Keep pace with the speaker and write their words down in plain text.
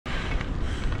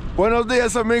Buenos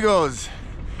dias, amigos.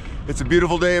 It's a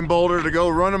beautiful day in Boulder to go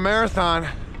run a marathon.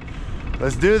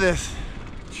 Let's do this.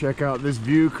 Check out this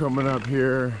view coming up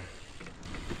here.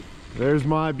 There's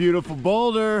my beautiful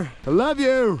Boulder. I love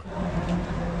you.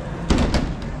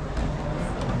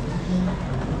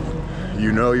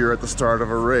 You know you're at the start of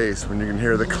a race when you can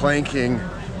hear the clanking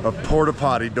of porta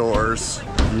potty doors.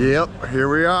 Yep, here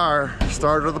we are.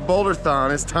 Start of the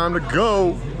Boulderthon. It's time to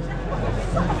go.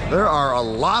 There are a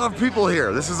lot of people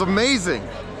here. This is amazing.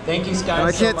 Thank you, Scott. And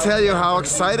I can't tell you how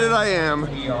excited I am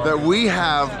that we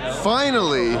have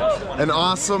finally an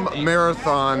awesome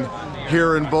marathon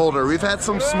here in Boulder. We've had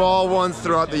some small ones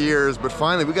throughout the years, but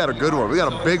finally we got a good one. We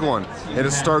got a big one. And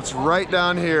it starts right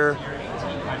down here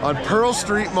on Pearl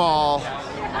Street Mall.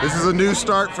 This is a new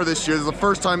start for this year. This is the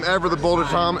first time ever the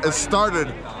Boulderthon has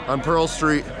started on Pearl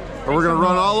Street. And we're gonna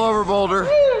run all over Boulder.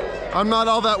 I'm not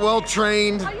all that well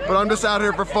trained, but I'm just out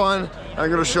here for fun. I'm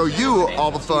gonna show you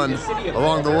all the fun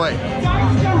along the way.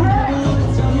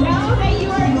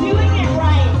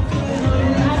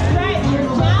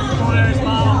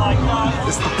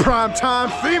 It's the prime time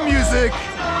theme music.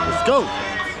 Let's go.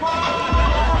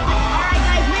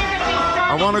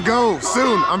 I wanna go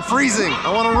soon. I'm freezing.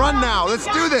 I wanna run now. Let's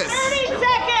do this. 30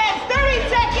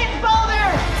 seconds,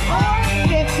 Boulder.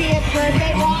 50th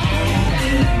birthday walk.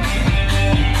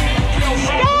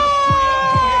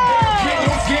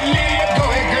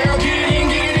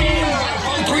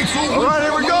 All right,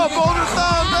 here we go,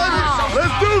 Boulderthon, baby.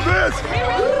 Let's do this.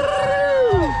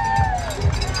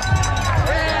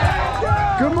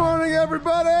 Good morning,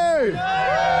 everybody.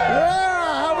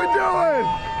 Yeah, how we doing?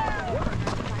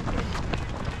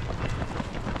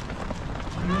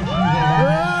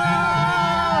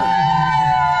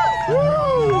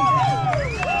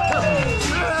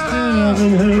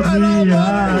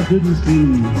 Good to see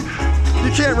you.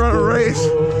 You can't run a race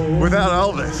without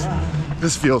Elvis.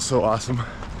 This feels so awesome.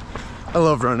 I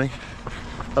love running.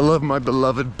 I love my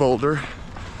beloved Boulder.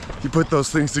 You put those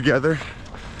things together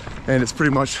and it's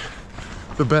pretty much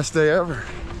the best day ever.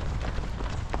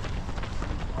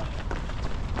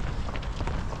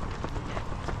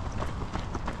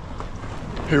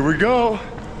 Here we go.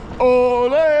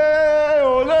 Ole,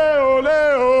 ole, ole,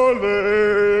 ole.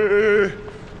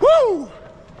 Woo!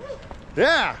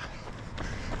 Yeah.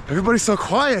 Everybody's so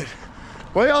quiet.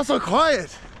 Why are y'all so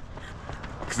quiet?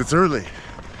 Because it's early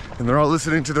and they're all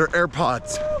listening to their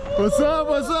AirPods. What's up?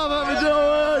 What's up? How we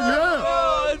doing? Yeah.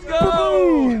 Let's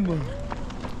go. Boom.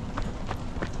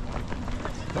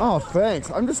 Oh,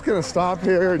 thanks. I'm just gonna stop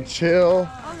here and chill,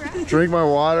 drink my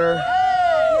water.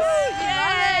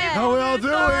 How we all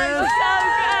doing? So good.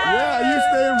 Yeah, are you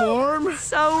staying warm?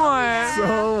 So warm.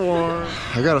 So warm.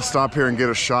 I gotta stop here and get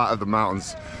a shot of the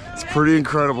mountains. It's a pretty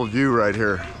incredible view right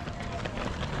here.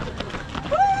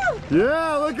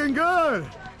 Yeah, looking good.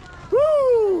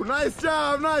 Woo! Nice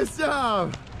job, nice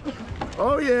job.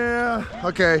 Oh yeah.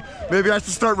 Okay, maybe I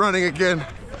should start running again.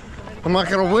 I'm not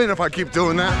gonna win if I keep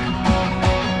doing that.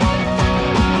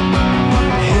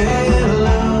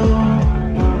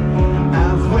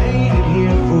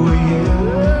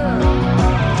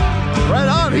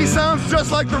 He sounds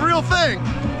just like the real thing.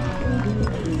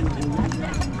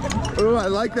 Oh, I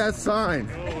like that sign.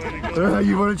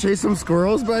 You want to chase some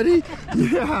squirrels, buddy?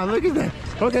 Yeah, look at that.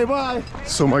 Okay, bye.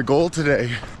 So my goal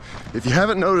today, if you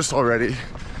haven't noticed already,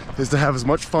 is to have as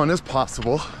much fun as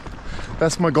possible.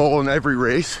 That's my goal in every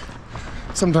race.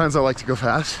 Sometimes I like to go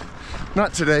fast.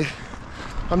 Not today.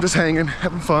 I'm just hanging,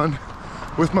 having fun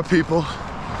with my people,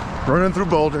 running through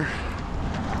Boulder.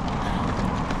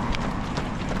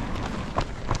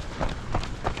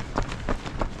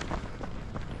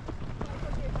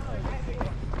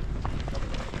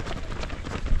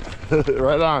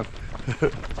 Right on.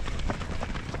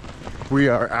 We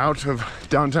are out of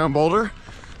downtown Boulder.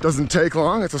 Doesn't take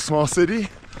long, it's a small city.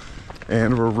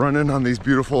 And we're running on these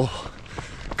beautiful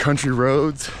country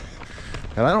roads.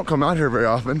 And I don't come out here very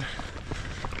often.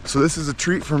 So this is a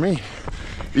treat for me,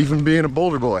 even being a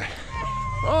Boulder boy.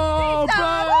 Oh,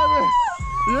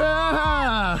 baby!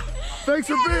 Yeah! Thanks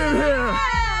for being here.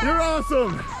 You're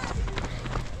awesome.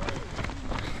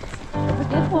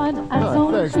 This one,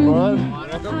 Oh, thanks, bud.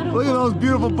 Look at those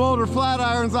beautiful Boulder flat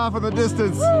irons off in the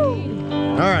distance.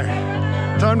 All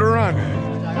right, time to run.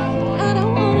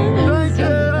 Thank you.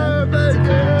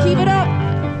 Keep it up.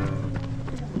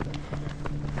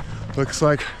 Looks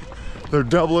like they're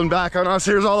doubling back on us.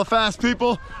 Here's all the fast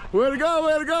people. Way to go,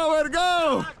 way to go, way to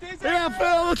go. Yeah,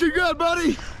 Phil, looking good,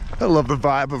 buddy. I love the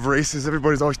vibe of races.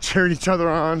 Everybody's always cheering each other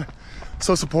on.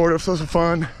 So supportive, so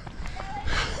fun.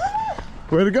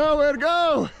 Way to go, way to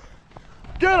go.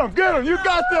 Get him, you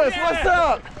got this. What's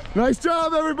up? Nice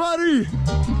job, everybody.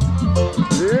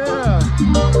 Yeah.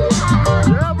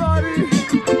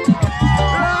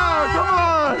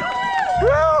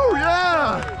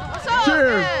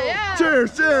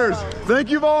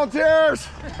 volunteers.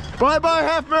 Bye-bye,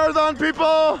 half marathon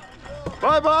people.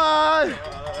 Bye-bye.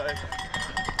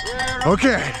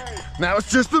 Okay, now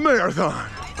it's just the marathon.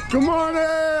 Good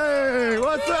morning.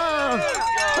 What's up?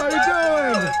 How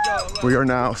you doing? We are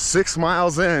now 6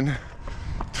 miles in,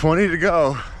 20 to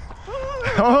go.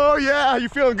 Oh yeah, you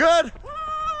feeling good?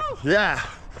 Yeah,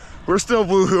 we're still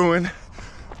woohooing.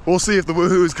 We'll see if the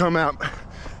woohoos come out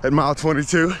at mile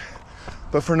 22,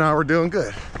 but for now we're doing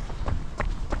good.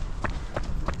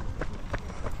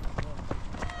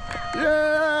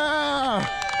 Yeah!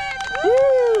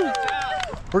 Woo!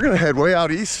 We're gonna head way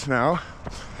out east now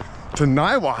to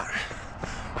Niwot.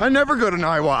 I never go to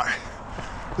Niwot.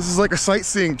 This is like a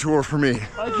sightseeing tour for me.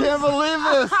 I can't believe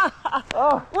this.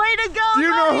 Oh. Way to go, Do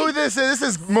you know who this is?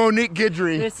 This is Monique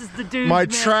Guidry. This is the dude, my man.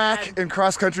 Track and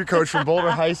cross country coach from Boulder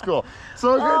High School.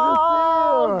 So good to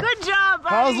see you. Good job,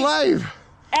 buddy. How's life?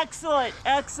 Excellent,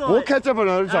 excellent. We'll catch up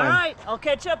another time. All right, I'll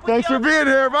catch up with Thanks you. for being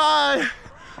here. Bye.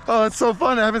 Oh, it's so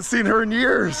fun. I haven't seen her in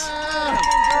years.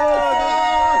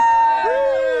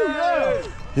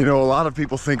 You know, a lot of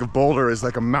people think of Boulder as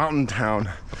like a mountain town,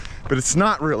 but it's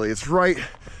not really. It's right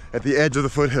at the edge of the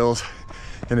foothills,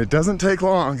 and it doesn't take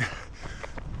long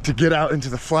to get out into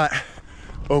the flat,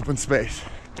 open space.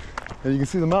 And you can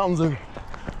see the mountains are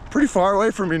pretty far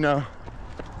away from me now.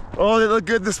 Oh, they look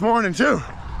good this morning too.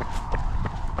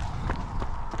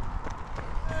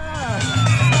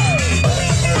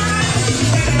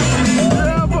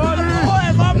 Yeah,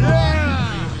 buddy!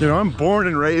 Yeah. You know, I'm born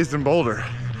and raised in Boulder.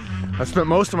 I spent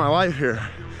most of my life here,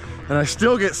 and I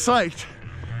still get psyched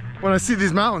when I see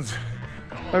these mountains.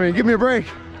 I mean, give me a break.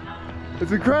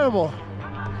 It's incredible.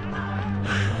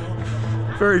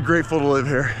 Very grateful to live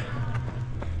here.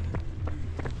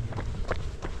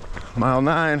 Mile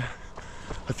 9.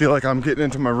 I feel like I'm getting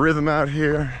into my rhythm out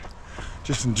here.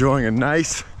 Just enjoying a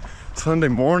nice Sunday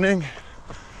morning.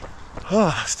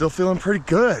 Oh, still feeling pretty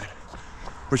good,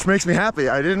 which makes me happy.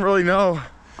 I didn't really know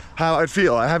how I'd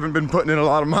feel. I haven't been putting in a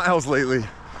lot of miles lately.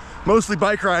 Mostly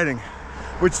bike riding,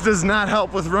 which does not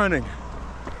help with running.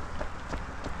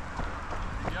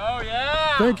 Oh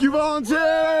yeah! Thank you,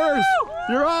 volunteers!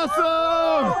 You're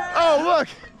awesome! Oh, look!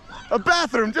 A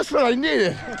bathroom, just what I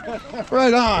needed.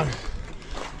 Right on.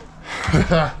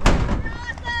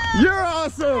 You're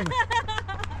awesome!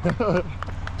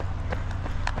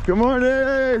 Good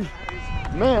morning!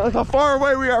 Man, look how far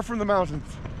away we are from the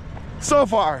mountains. So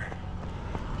far.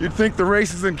 You'd think the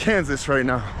race is in Kansas right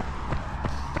now.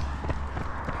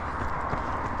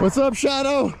 What's up,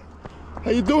 Shadow?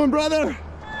 How you doing, brother?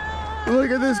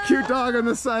 Look at this cute dog on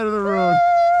the side of the road.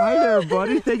 Hi there,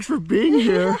 buddy. Thanks for being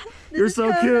here. You're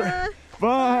so cute.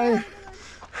 Bye.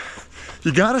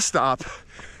 You gotta stop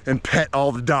and pet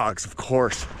all the dogs, of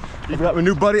course. You've got my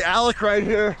new buddy Alec right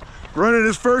here, running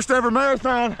his first ever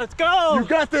marathon. Let's go. You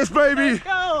got this, baby. Let's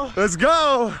go. Let's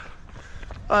go.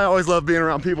 I always love being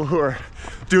around people who are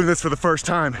doing this for the first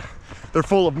time. They're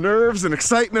full of nerves and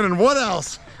excitement and what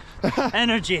else?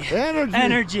 Energy. Energy.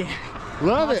 Energy.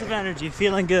 Love Lots it. of energy.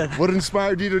 Feeling good. What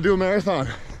inspired you to do a marathon?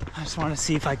 I just want to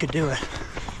see if I could do it.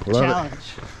 Love Challenge.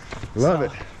 it. Love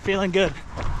it. Feeling good.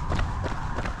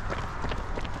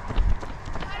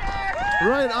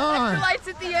 Right on. Lights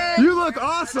at the end. You look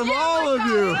awesome, all of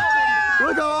you.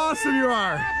 Look how awesome you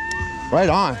are. Right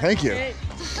on, thank you.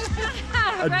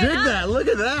 I dig that, look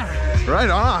at that. Right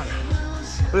on.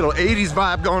 Little 80s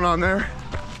vibe going on there.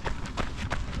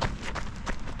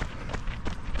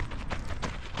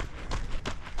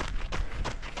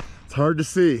 It's hard to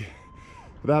see.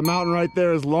 That mountain right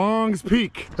there is Long's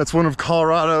Peak. That's one of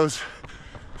Colorado's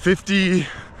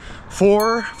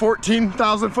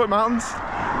 14,000 foot mountains.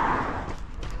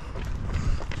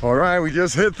 All right, we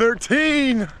just hit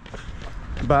 13.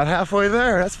 About halfway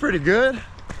there, that's pretty good.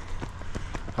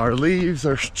 Our leaves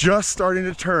are just starting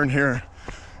to turn here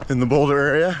in the Boulder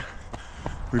area.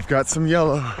 We've got some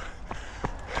yellow.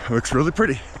 Looks really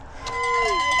pretty. Woo!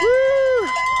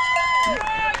 You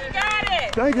got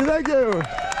it. Thank you, thank you.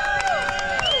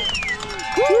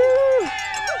 Woo!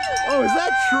 Oh, is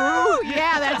that true?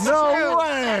 Yeah, that's No true.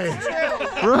 way.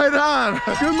 That's true. Right on.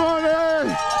 Good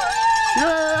morning.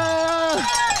 Yeah.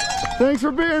 Thanks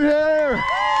for being here.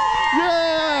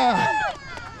 Yeah.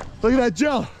 Look at that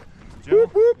gel.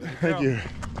 Whoop, whoop. Thank you.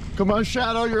 Come on,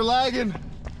 Shadow, you're lagging.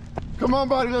 Come on,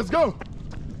 buddy, let's go.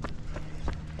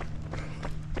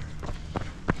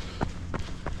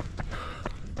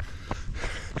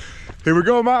 Here we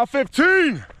go, mile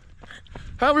 15.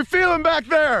 How we feeling back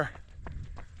there?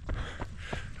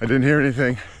 I didn't hear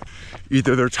anything.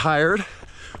 Either they're tired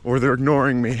or they're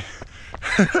ignoring me.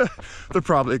 They're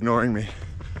probably ignoring me.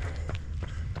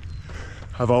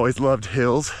 I've always loved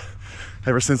hills.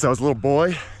 Ever since I was a little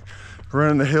boy,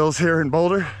 running the hills here in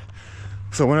Boulder.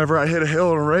 So whenever I hit a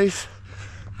hill in a race,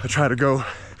 I try to go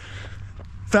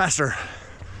faster.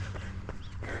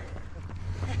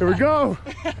 Here we go.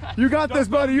 You got this,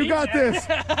 buddy. You got this.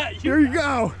 Here you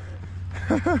go.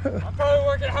 I'm probably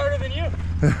working harder than you.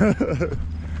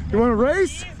 You want to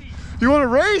race? You want to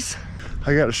race?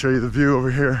 I got to show you the view over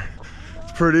here.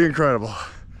 It's pretty incredible.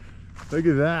 Look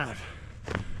at that.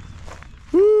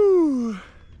 Woo!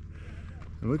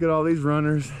 And look at all these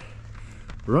runners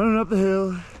running up the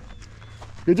hill.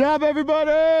 Good job,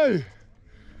 everybody!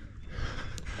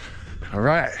 All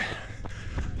right.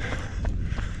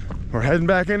 We're heading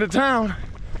back into town.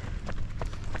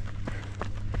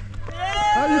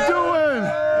 How you doing?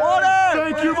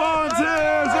 Thank you,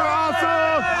 volunteers. You're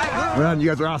awesome. Man, you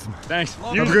guys are awesome. Thanks.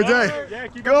 Have a good day.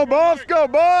 Go, Buffs. Go,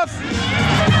 Buffs.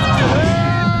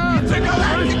 Yeah.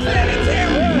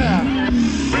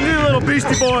 We need a little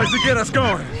Beastie Boys to get us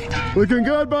going. Looking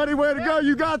good, buddy. Way to go.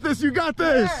 You got this. You got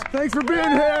this. Thanks for being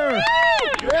here.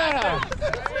 Yeah.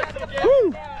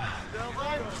 Woo.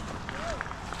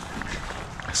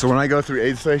 So when I go through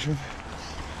aid stations,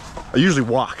 I usually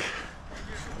walk.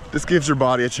 This gives your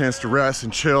body a chance to rest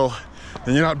and chill,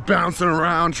 and you're not bouncing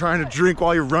around trying to drink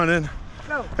while you're running,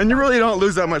 and you really don't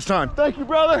lose that much time. Thank you,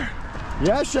 brother.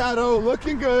 Yeah, Shadow,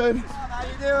 looking good. How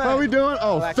you doing? How we doing?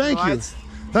 Oh, thank you.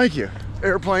 Thank you.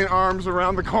 Airplane arms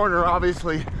around the corner,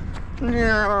 obviously.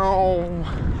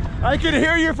 I can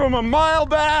hear you from a mile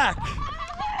back.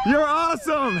 You're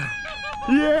awesome.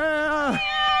 Yeah.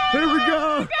 Here we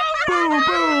go. Boom,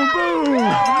 boom, boom.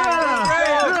 Yeah.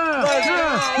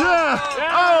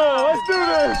 Oh, let's do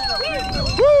this.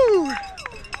 Woo.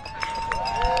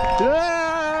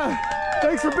 Yeah.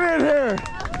 Thanks for being here.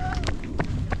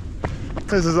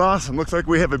 This is awesome. Looks like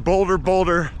we have a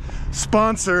Boulder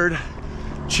sponsored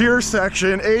cheer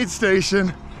section, aid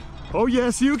station. Oh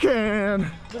yes, you can.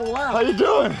 How you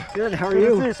doing? Good, how are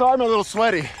you? Sorry, I'm a little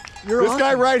sweaty. This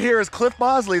guy right here is Cliff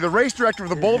Bosley, the race director of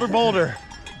the Boulder.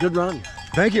 Good run.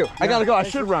 Thank you. I gotta go. I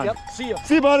should run. Yep, see you.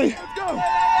 See you, buddy. Let's go.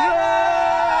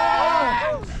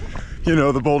 Yeah! You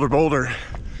know, the Boulder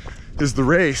is the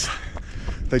race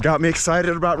that got me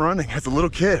excited about running as a little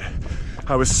kid.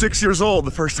 I was 6 years old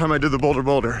the first time I did the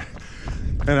Boulder,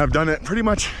 and I've done it pretty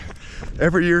much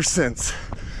every year since,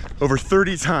 over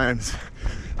 30 times.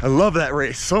 I love that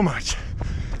race so much,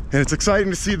 and it's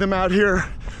exciting to see them out here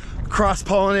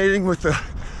cross-pollinating with the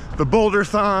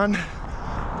Boulderthon,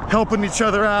 helping each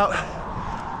other out.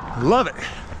 Love it.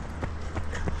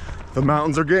 The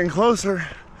mountains are getting closer,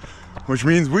 which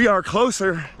means we are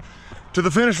closer to the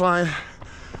finish line.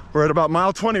 We're at about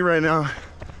mile 20 right now.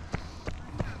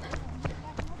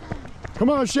 Come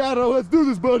on, Shadow, let's do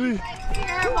this, buddy.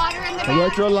 Here, water in the back.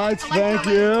 Electrolytes, thank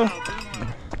you.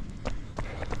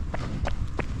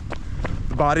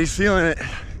 The body's feeling it,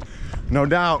 no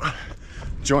doubt.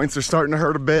 Joints are starting to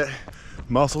hurt a bit.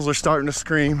 Muscles are starting to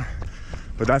scream.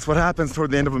 But that's what happens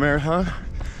toward the end of a marathon.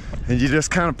 And you just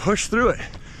kind of push through it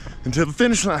until the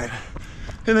finish line.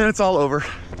 And then it's all over.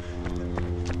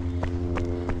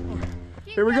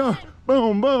 Here we go.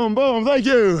 Boom, boom, boom. Thank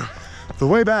you. The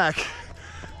way back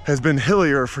has been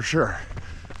hillier for sure.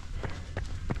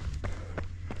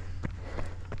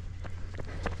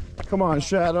 Come on,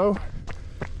 Shadow.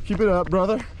 Keep it up,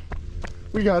 brother.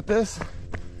 We got this.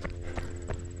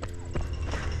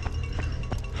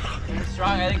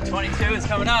 Strong, I think 22 is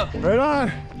coming up. Right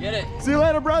on. Get it. See you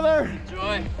later, brother.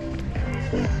 Enjoy.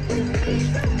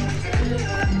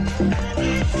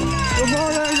 Good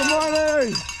morning, good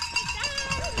morning.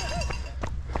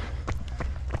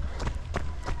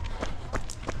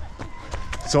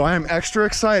 So I am extra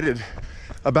excited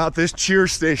about this cheer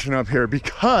station up here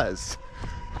because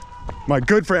my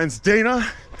good friends Dana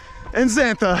and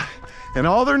Xantha and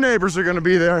all their neighbors are gonna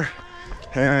be there.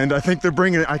 And I think they're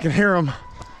bringing it, I can hear them.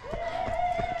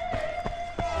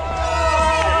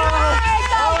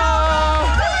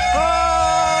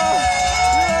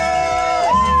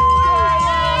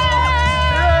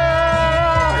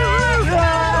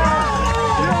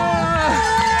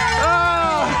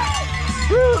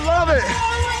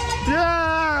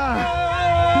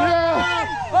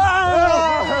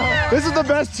 This is the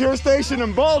best cheer station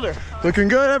in Boulder. Looking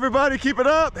good, everybody. Keep it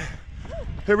up.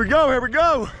 Here we go, here we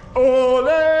go. Ole,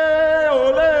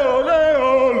 ole, ole, ole.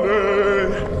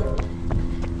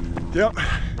 Yep,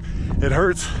 it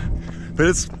hurts, but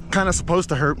it's kind of supposed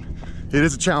to hurt. It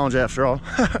is a challenge after all.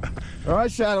 All right,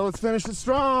 Shadow, let's finish it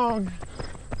strong.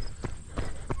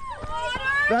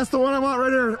 That's the one I want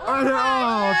right here, right here.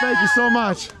 Oh, thank you so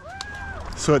much.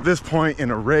 So at this point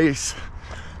in a race,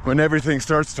 when everything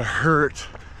starts to hurt,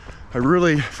 I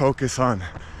really focus on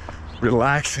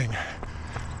relaxing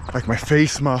like my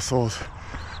face muscles,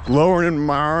 lowering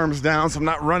my arms down so I'm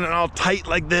not running all tight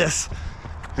like this,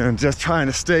 and just trying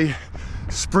to stay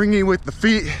springy with the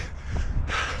feet.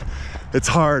 It's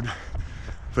hard,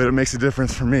 but it makes a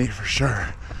difference for me, for sure.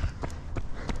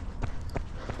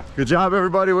 Good job,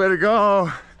 everybody, way to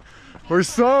go. We're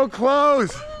so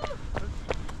close.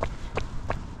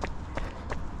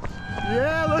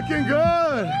 Yeah, looking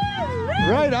good.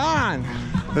 Right on.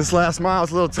 This last mile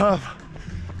is a little tough.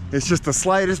 It's just the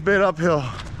slightest bit uphill.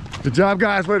 Good job,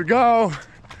 guys, way to go.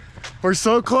 We're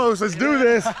so close, let's do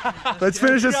this. Let's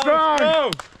finish it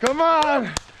strong. Come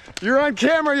on. You're on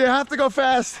camera, you have to go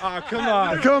fast. Oh, come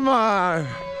on. Come on.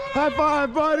 High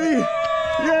five, buddy.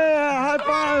 Yeah, high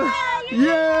five.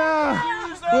 Yeah.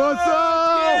 What's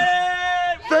up?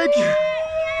 Thank you.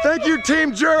 Thank you,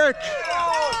 Team Jurek.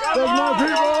 That's my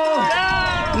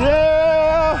people.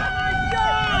 Yeah.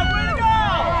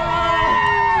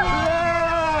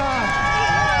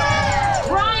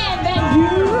 Brian Van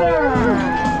Duzer.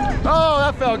 Oh,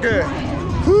 that felt good.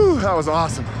 Whew, that was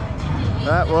awesome.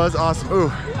 That was awesome. Ooh,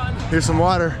 here's some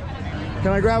water.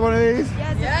 Can I grab one of these?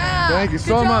 Yeah. Thank you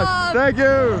so much. Thank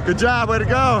you. Good job, way to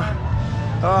go.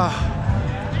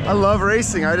 I love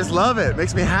racing. I just love it. It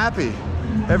makes me happy.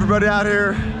 Everybody out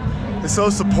here is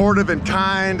so supportive and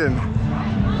kind and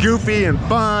goofy and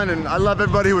fun, and I love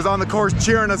everybody who was on the course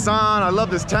cheering us on. I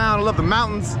love this town. I love the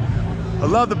mountains. I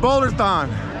love the Boulderthon.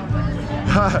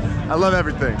 I love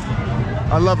everything.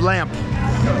 I love lamp.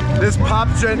 This pop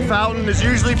gent fountain is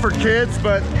usually for kids,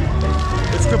 but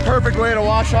it's the perfect way to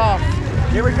wash off.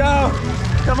 Here we go.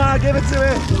 Come on, give it to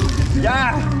me.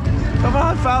 Yeah. Come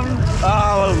on, fountain.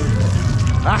 Oh.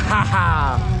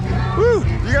 Woo.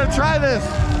 You gotta try this.